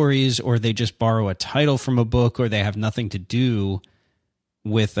stories or they just borrow a title from a book or they have nothing to do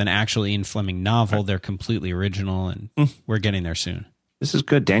with an actual Ian Fleming novel. They're completely original, and we're getting there soon. This is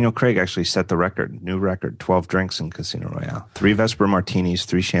good. Daniel Craig actually set the record, new record, 12 drinks in Casino Royale. 3 Vesper Martinis,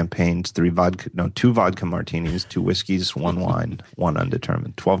 3 champagnes, 2 vodka martinis, 2 whiskeys, 1 wine, 1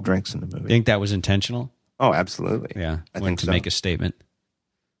 undetermined. 12 drinks in the movie. Think that was intentional? Oh, absolutely. Yeah. I think to make a statement.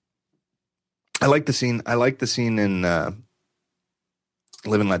 I like the scene. In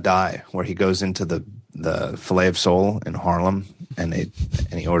Live and Let Die, where he goes into the Filet of Soul in Harlem, and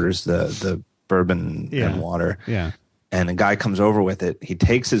he orders the bourbon and water. Yeah. And a guy comes over with it. He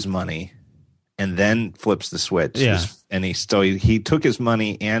takes his money and then flips the switch. Yeah. And he took his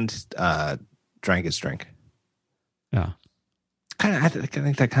money and drank his drink. Yeah. I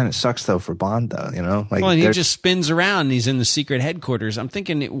think that kind of sucks though for Bond though, you know? Like, well, he just spins around and he's in the secret headquarters. I'm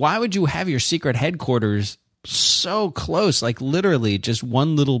thinking, why would you have your secret headquarters so close, like literally just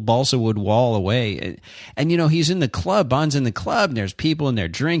one little balsa wood wall away? And he's in the club, Bond's in the club, and there's people in there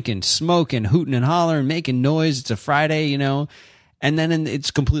drinking, smoking, hooting and hollering, making noise. It's a Friday, and then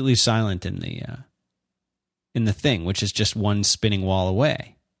it's completely silent in the thing, which is just one spinning wall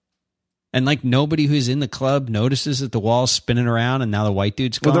away. And like nobody who's in the club notices that the wall's spinning around and now the white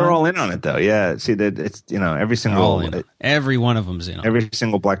dude's gone. Well, they're all in on it though. Yeah. See that it's, every one of them's in on it. Every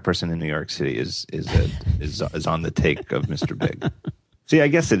single black person in New York City is on the take of Mr. Big. See, I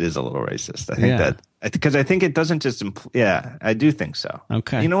guess it is a little racist. I think because I think it doesn't just, I do think so.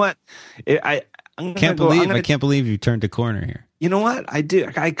 Okay. You know what? I can't believe you turned a corner here. You know what? I do,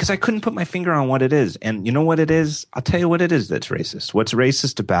 because I couldn't put my finger on what it is. And you know what it is? I'll tell you what it is that's racist. What's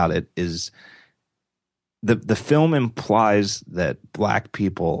racist about it is the film implies that black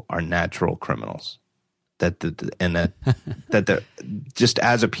people are natural criminals. That they're just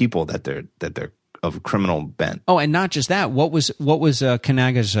as a people that they're of criminal bent. Oh, and not just that. What was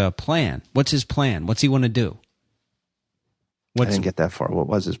Kanaga's plan? What's his plan? What's he want to do? I didn't get that far. What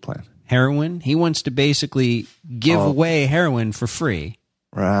was his plan? Heroin. He wants to basically give away heroin for free.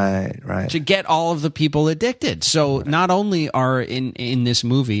 Right. To get all of the people addicted. So not only are in this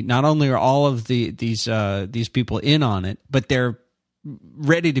movie, not only are all of these people in on it, but they're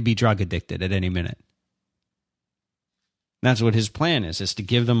ready to be drug addicted at any minute. That's what his plan is to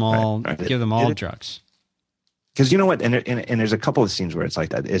give them all drugs. Because you know what, and there's a couple of scenes where it's like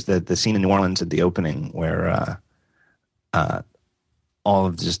that. Is the scene in New Orleans at the opening where all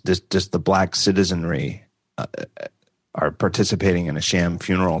of just the black citizenry are participating in a sham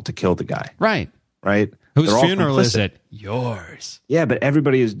funeral to kill the guy. Right. Whose funeral is it? Yours. Yeah, but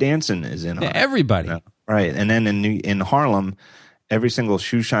everybody is dancing is in on it. Everybody. Right. And then in Harlem, every single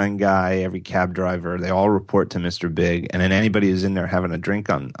shoe shine guy, every cab driver, they all report to Mr. Big. And then anybody who's in there having a drink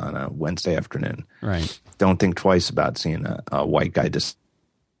on a Wednesday afternoon, right? Don't think twice about seeing a white guy just.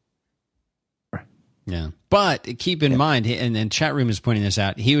 Yeah. But keep in mind, and chat room is pointing this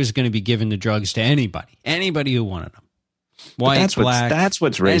out, he was going to be giving the drugs to anybody who wanted them. White, black, that's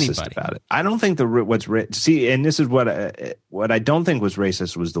what's racist anybody. About it. I don't think and this is what I don't think was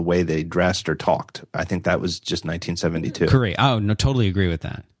racist was the way they dressed or talked. I think that was just 1972. Correct. Oh, no, totally agree with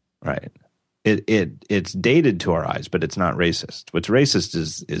that. Right. It's dated to our eyes, but it's not racist. What's racist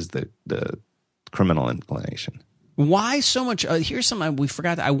is the criminal inclination. Why so much? Here's something we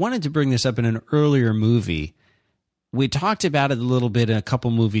forgot. I wanted to bring this up in an earlier movie. We talked about it a little bit in a couple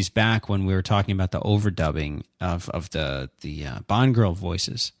movies back when we were talking about the overdubbing of the Bond girl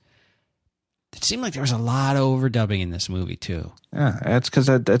voices. It seemed like there was a lot of overdubbing in this movie too. Yeah, that's because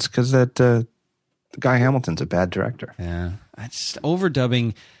Guy Hamilton's a bad director. Yeah, it's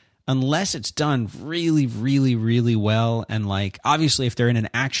overdubbing. Unless it's done really, really, really well. And like, obviously, if they're in an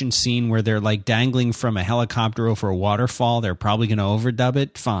action scene where they're like dangling from a helicopter over a waterfall, they're probably going to overdub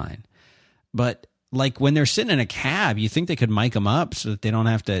it. Fine. But like when they're sitting in a cab, you think they could mic them up so that they don't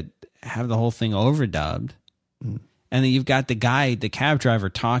have to have the whole thing overdubbed. And then you've got the cab driver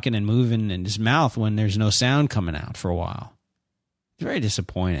talking and moving in his mouth when there's no sound coming out for a while. It's very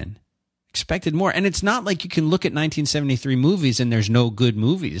disappointing. Expected more. And it's not like you can look at 1973 movies and there's no good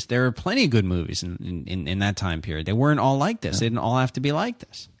movies. There are plenty of good movies in that time period. They weren't all like this. They didn't all have to be like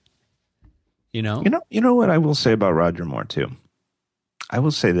this. You know what I will say about Roger Moore too? I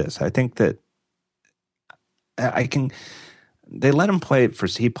will say this. I think that they let him play it for,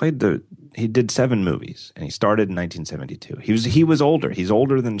 he did 7 movies and he started in 1972. He was older. He's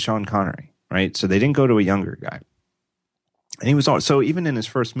older than Sean Connery, right? So they didn't go to a younger guy. And he was so even in his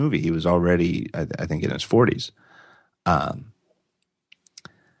first movie, he was already, I think, in his 40s. I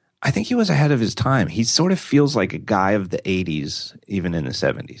think he was ahead of his time. He sort of feels like a guy of the 80s, even in the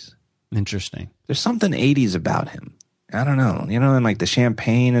 70s. Interesting. There's something 80s about him. I don't know. And like the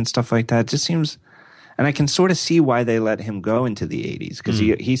champagne and stuff like that. It just seems, and I can sort of see why they let him go into the 80s because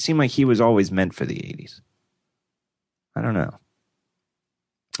he seemed like he was always meant for the 80s. I don't know.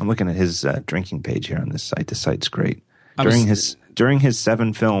 I'm looking at his drinking page here on this site. The site's great. During his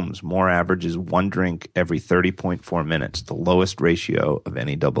 7 films, Moore averages 1 drink every 30.4 minutes, the lowest ratio of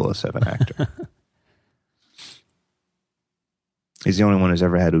any 007 actor. He's the only one who's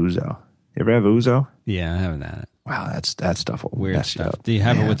ever had ouzo. You ever have ouzo? Yeah, I haven't had it. Wow, that stuff will weird stuff. Do you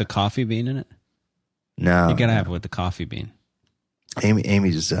have it with the coffee bean in it? No, you gotta have it with the coffee bean.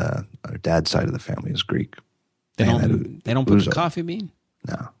 Amy's her dad's side of the family is Greek. They don't put ouzo. The coffee bean.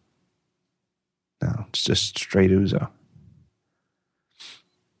 No, it's just straight ouzo.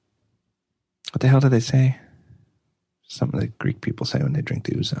 What the hell do they say? Something that Greek people say when they drink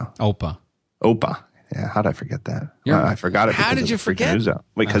the ouzo. Opa. Yeah, how did I forget that? Well, I forgot it. How did you forget? Ouzo.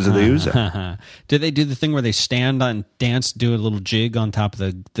 Because of the ouzo. Did they do the thing where they stand on dance, do a little jig on top of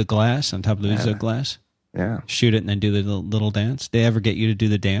the glass, on top of the ouzo glass? Yeah. Shoot it and then do the little dance? Did they ever get you to do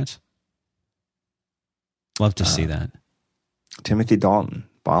the dance? Love to see that. Timothy Dalton,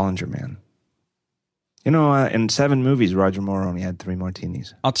 Bollinger Man. In 7 movies, Roger Moore only had 3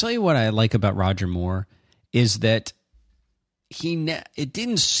 martinis. I'll tell you what I like about Roger Moore is that it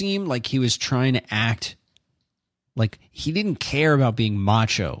didn't seem like he was trying to act like he didn't care about being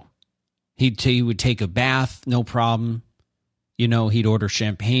macho. He would take a bath, no problem. He'd order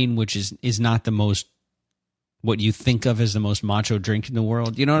champagne, which is not the most what you think of as the most macho drink in the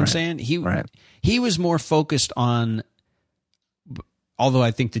world. You know what I'm saying? He was more focused on. Although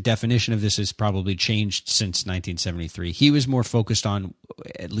I think the definition of this has probably changed since 1973. He was more focused on,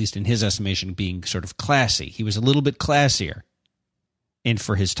 at least in his estimation, being sort of classy. He was a little bit classier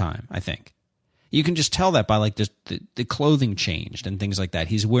for his time, I think. You can just tell that by like the clothing changed and things like that.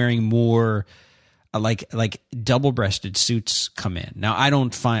 He's wearing more like double-breasted suits come in. Now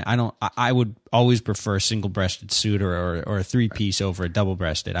I would always prefer a single-breasted suit or a 3-piece over a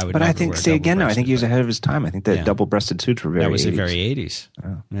double-breasted. But I think I think he was ahead of his time. I think that double-breasted suits were very 80s. That was the very 80s.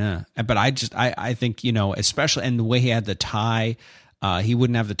 Oh. Yeah. But I think, especially and the way he had the tie, he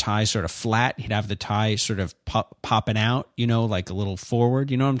wouldn't have the tie sort of flat. He'd have the tie sort of popping out, like a little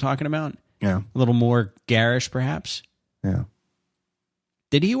forward. You know what I'm talking about? Yeah. A little more garish perhaps. Yeah.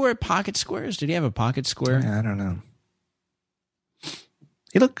 Did he wear pocket squares? Did he have a pocket square? Yeah, I don't know.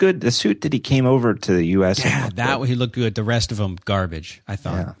 He looked good. The suit that he came over to the U.S. Yeah, he looked good. The rest of them, garbage, I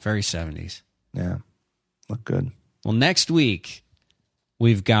thought. Yeah. Very 70s. Yeah, looked good. Well, next week,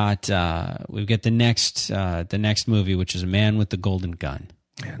 we've got the next movie, which is A Man with the Golden Gun.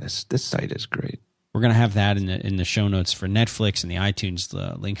 Yeah, this site is great. We're going to have that in the show notes for Netflix and the iTunes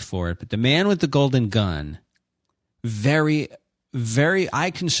link for it. But The Man with the Golden Gun, very, very, I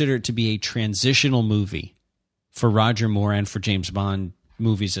consider it to be a transitional movie for Roger Moore and for James Bond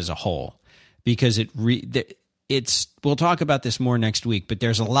movies as a whole, because it's we'll talk about this more next week, but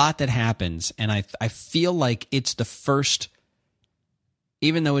there's a lot that happens, and I feel like it's the first,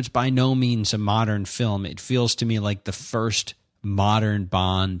 even though it's by no means a modern film, it feels to me like the first modern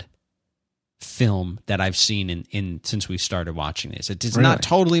Bond film that I've seen in since we started watching this. It's really not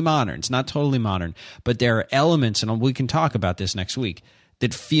totally modern. It's not totally modern, but there are elements, and we can talk about this next week,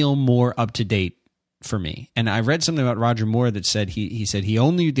 that feel more up to date for me. And I read something about Roger Moore that said he said the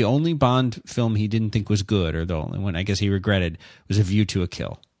only Bond film he didn't think was good, or the only one I guess he regretted, was A View to a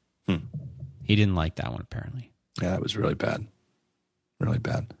Kill. He didn't like that one, apparently. Yeah, that was really bad. Really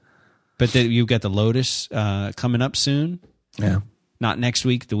bad. But you've got The Lotus coming up soon. Yeah. Not next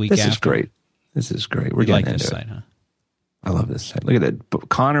week, the week after. This is great. This is great. We're getting into this site, huh? I love this site. Look at that. But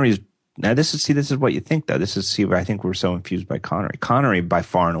Connery's now. This is what you think though. This is where I think we're so infused by Connery. Connery by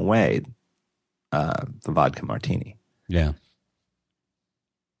far and away, the vodka martini. Yeah.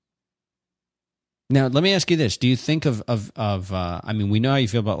 Now let me ask you this: do you think of I mean, we know how you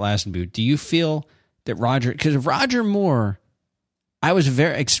feel about Lazenby. Do you feel that because Roger Moore, I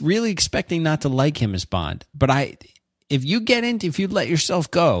was really expecting not to like him as Bond, but if you let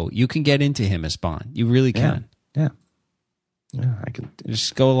yourself go, you can get into him as Bond. You really can. Yeah. I can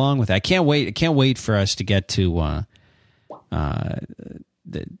just go along with it. I can't wait for us to get to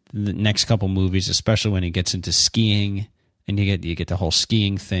the next couple movies, especially when he gets into skiing and you get the whole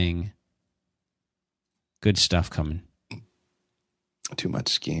skiing thing. Good stuff coming. Too much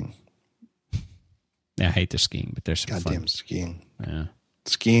skiing. Yeah, I hate the skiing, but there's some goddamn fun. Skiing. Yeah.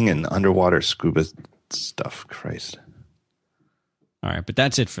 Skiing and underwater scuba stuff. Christ. All right, but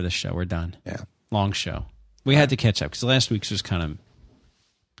that's it for the show. We're done. Yeah. Long show. We had to catch up because last week's was kind of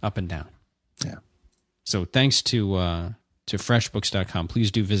up and down. Yeah. So thanks to freshbooks.com. Please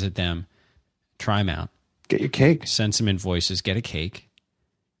do visit them. Try them out. Get your cake. Send some invoices. Get a cake.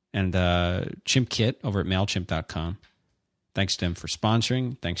 And Chimp Kit over at MailChimp.com. Thanks to them for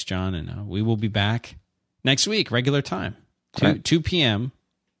sponsoring. Thanks, John. And we will be back next week, regular time. 2 p.m.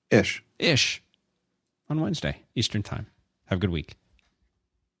 Ish. On Wednesday, Eastern time. Have a good week.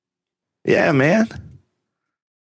 Yeah, man.